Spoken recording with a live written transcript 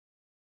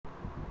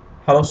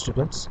Hello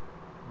students,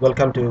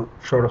 welcome to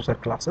Short of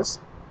Set classes.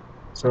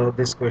 So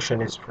this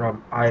question is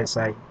from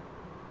ISI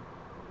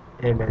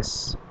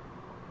MS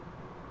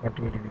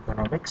Quantitative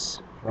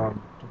Economics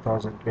from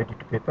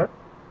 2022 paper.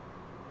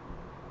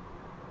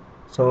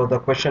 So the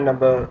question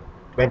number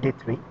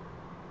 23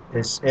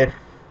 is if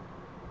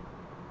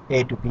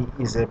a to b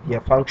is be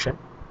a function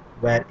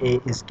where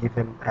a is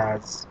given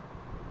as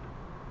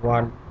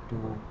 1,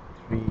 2,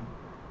 3,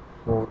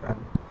 4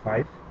 and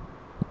 5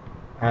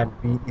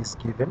 and b is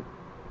given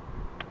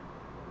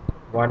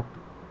 1,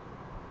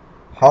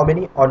 how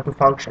many onto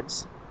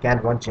functions can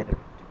one generate?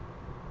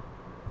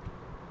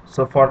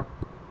 So for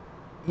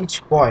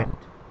each point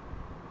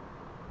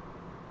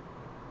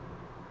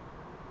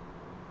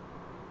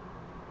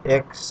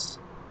x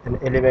an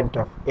element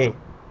of a,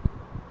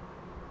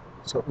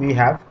 so we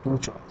have two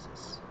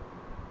choices.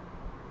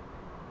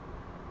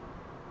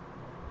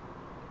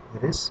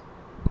 There is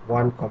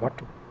 1,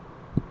 2.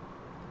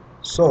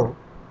 So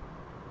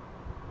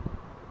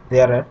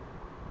there are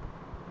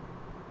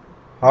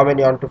how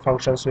many onto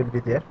functions will be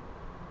there?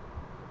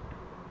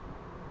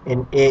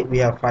 In A we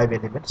have 5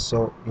 elements,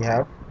 so we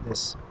have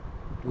this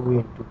 2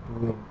 into 2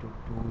 into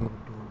 2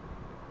 into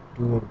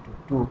 2 into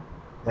 2,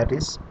 that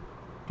is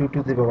 2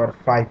 to the power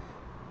 5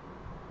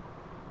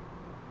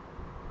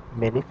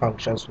 many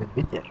functions will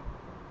be there,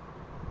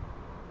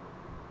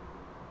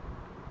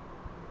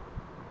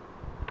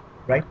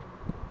 right?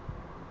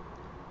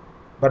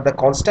 But the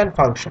constant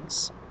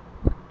functions,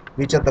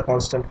 which are the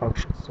constant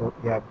functions? So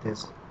we have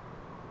this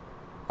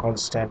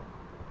constant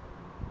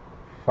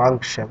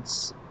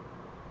functions.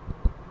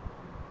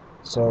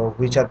 So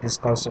which are these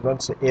constant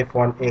ones? So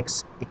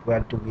f1x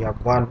equal to, we have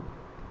 1,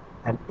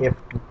 and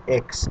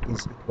f2x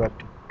is equal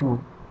to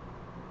 2.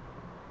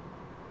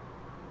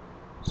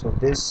 So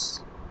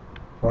this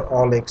for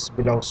all x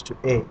belongs to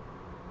a,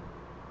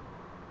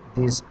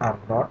 these are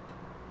not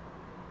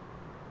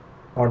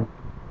on,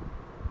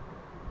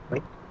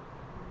 right?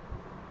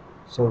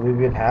 So we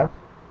will have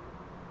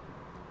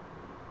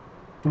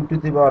 2 to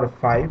the power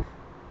 5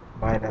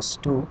 minus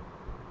 2,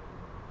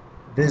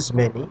 this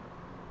many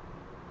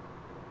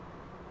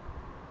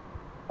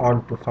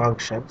onto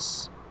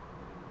functions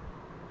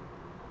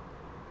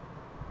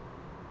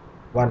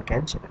one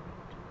can generate.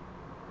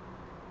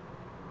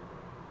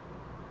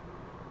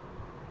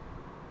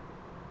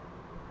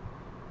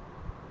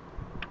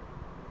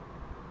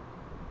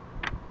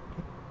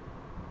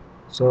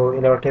 So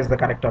in our case the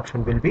correct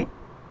option will be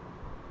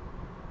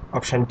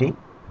option D,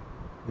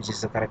 which is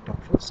the correct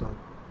option. So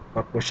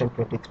for question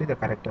 23 the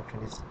correct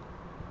option is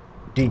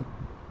D,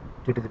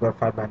 2 to the power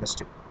 5 minus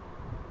 2.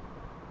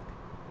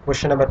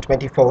 Question number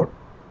 24.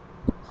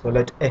 So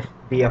let f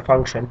be a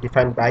function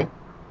defined by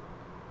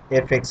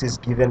fx is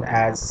given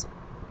as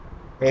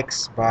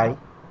x by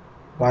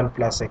 1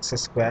 plus x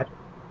square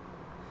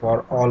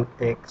for all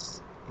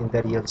x in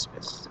the real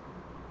space.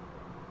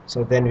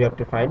 So then we have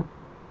to find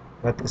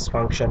what this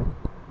function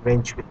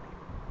range will be.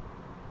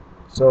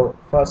 So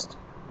first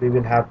we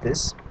will have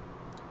this.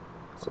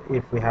 So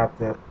if we have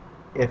the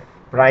f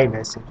prime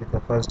s into the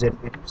first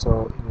derivative,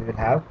 so we will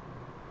have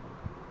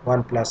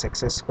 1 plus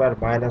x square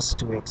minus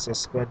 2x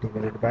square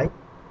divided by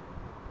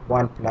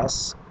 1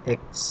 plus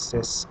x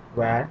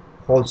square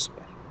whole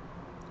square.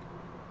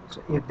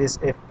 So if this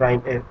f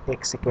prime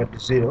x equal to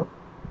 0,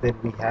 then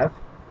we have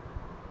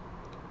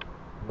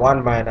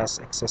 1 minus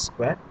x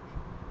square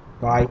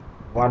by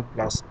 1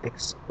 plus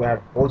x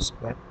square whole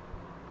square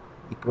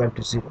equal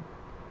to 0.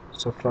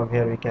 So from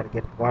here we can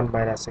get 1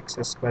 minus x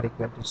square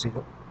equal to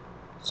 0.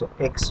 So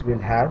x will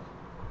have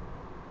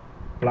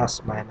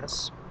plus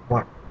minus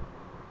 1.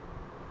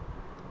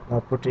 Now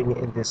putting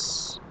in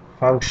this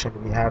function,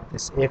 we have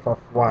this f of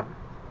 1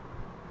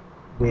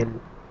 we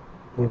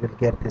will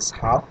get this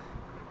half,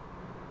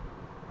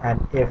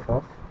 and f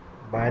of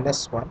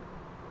minus 1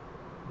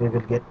 we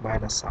will get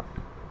minus half.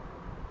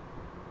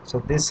 So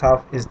this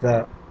half is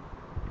the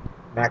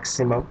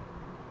maximum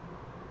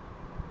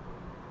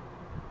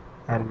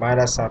and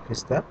minus half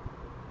is the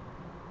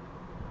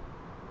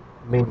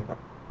minimum.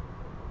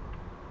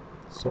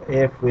 So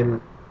f will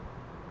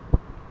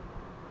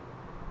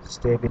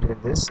stay between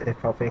this,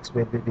 f of x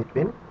will be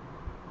between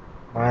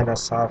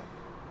minus half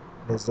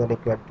less than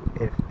equal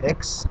to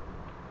fx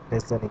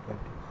less than equal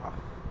to half.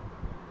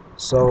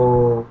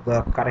 So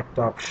the correct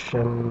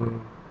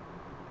option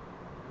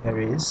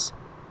here is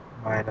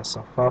minus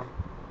of half.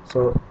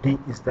 So D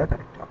is the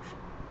correct option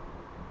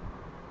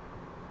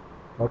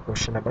for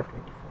question number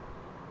 24.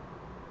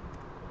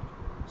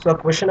 So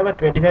question number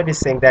 25 is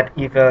saying that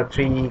if a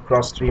 3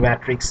 cross 3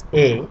 matrix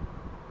A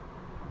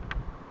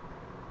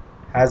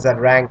has a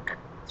rank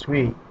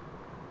 3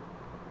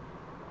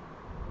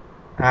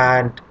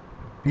 and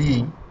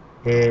B,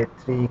 a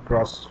 3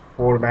 cross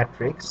 4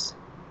 matrix,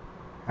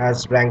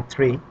 has rank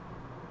 3,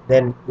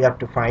 then we have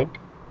to find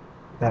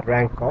the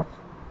rank of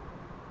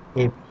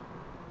AB.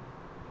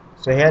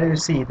 So here you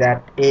see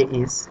that A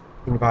is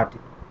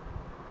invertible.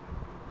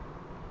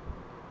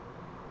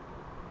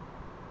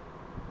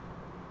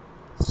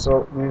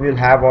 So we will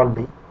have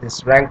only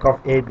this rank of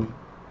AB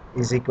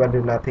is equal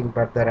to nothing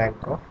but the rank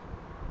of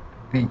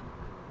B.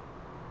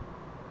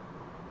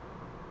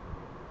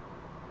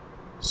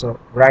 So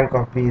rank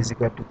of B is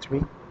equal to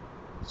 3.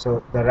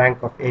 So the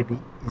rank of AB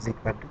is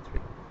equal to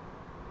 3.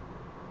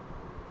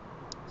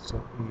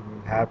 So we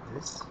will have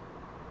this.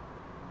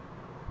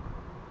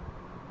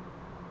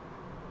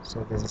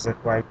 So this is a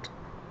quite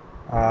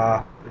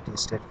pretty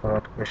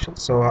straightforward question.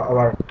 So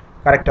our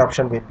correct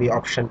option will be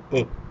option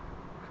A.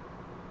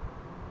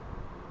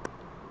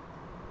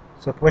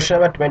 So question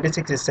number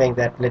 26 is saying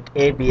that let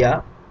A be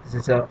this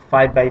is a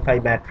 5 by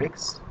 5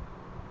 matrix,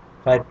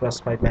 5 cross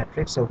 5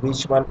 matrix. So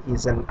which one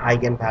is an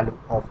eigenvalue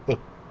of A?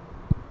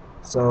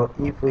 So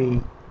if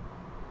we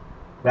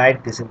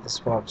write this in this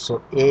form,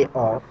 so A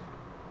of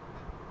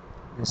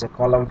this is a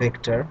column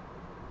vector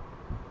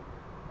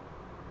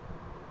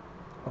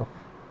of,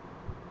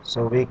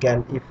 so we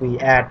can, if we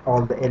add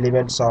all the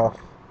elements of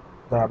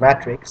the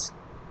matrix,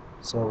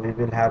 so we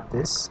will have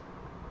this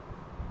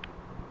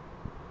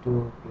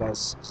 2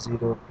 plus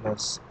 0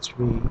 plus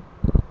 3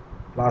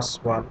 plus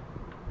 1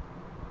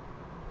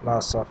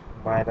 plus of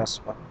minus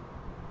 1,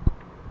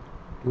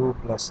 2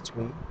 plus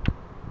 3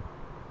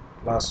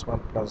 plus 1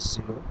 plus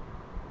 0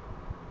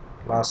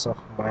 plus of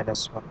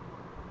minus 1,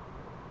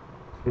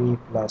 3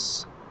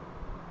 plus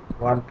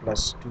 1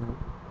 plus 2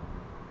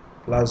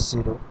 plus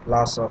 0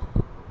 plus of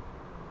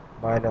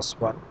minus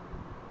 1,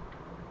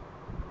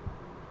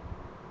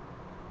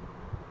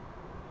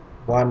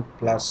 1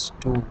 plus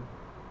 2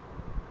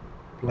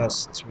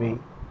 plus 3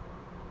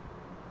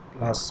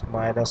 plus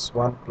minus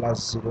 1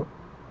 plus 0,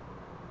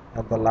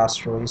 and the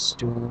last row is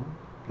 2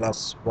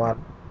 plus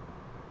 1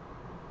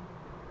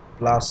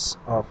 plus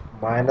of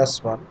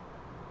minus 1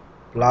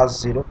 plus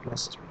 0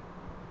 plus 3.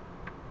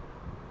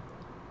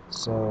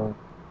 So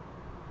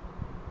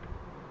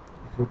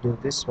if we do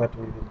this, what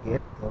we will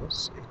get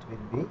those, it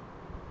will be,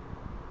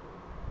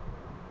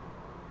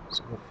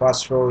 so the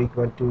first row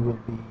equal to will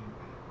be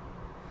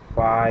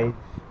 5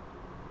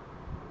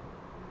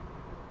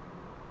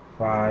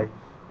 5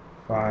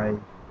 5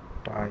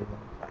 5 and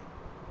 5.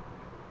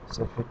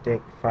 So if we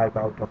take 5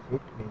 out of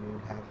it, we will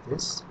have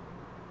this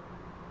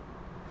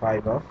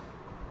 5 of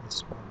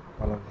this one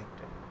column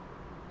vector.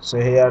 So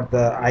here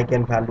the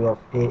eigenvalue of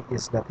A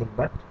is nothing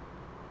but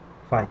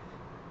 5.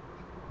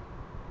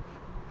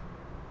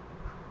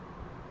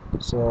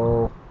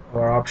 So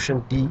our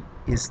option D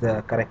is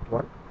the correct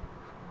one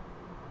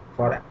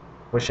for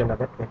question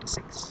number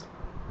 26.